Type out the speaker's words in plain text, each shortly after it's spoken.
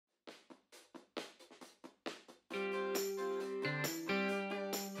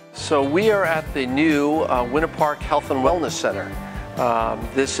So we are at the new Winter Park Health and Wellness Center.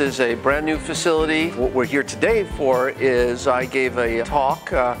 This is a brand new facility. What we're here today for is I gave a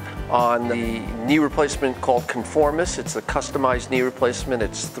talk on the knee replacement called Konsens. It's a customized knee replacement.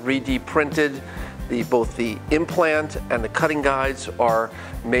 It's 3D printed. Both the implant and the cutting guides are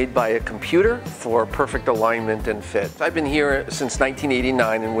made by a computer for perfect alignment and fit. I've been here since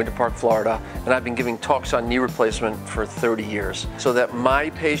 1989 in Winter Park, Florida, and I've been giving talks on knee replacement for 30 years so that my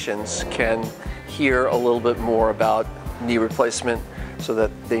patients can hear a little bit more about knee replacement so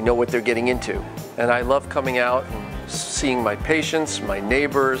that they know what they're getting into. And I love coming out and seeing my patients, my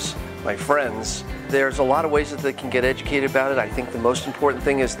neighbors, my friends. There's a lot of ways that they can get educated about it. I think the most important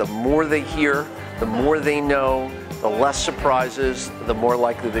thing is the more they hear, the more they know, the less surprises, the more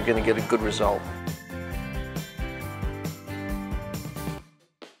likely they're going to get a good result.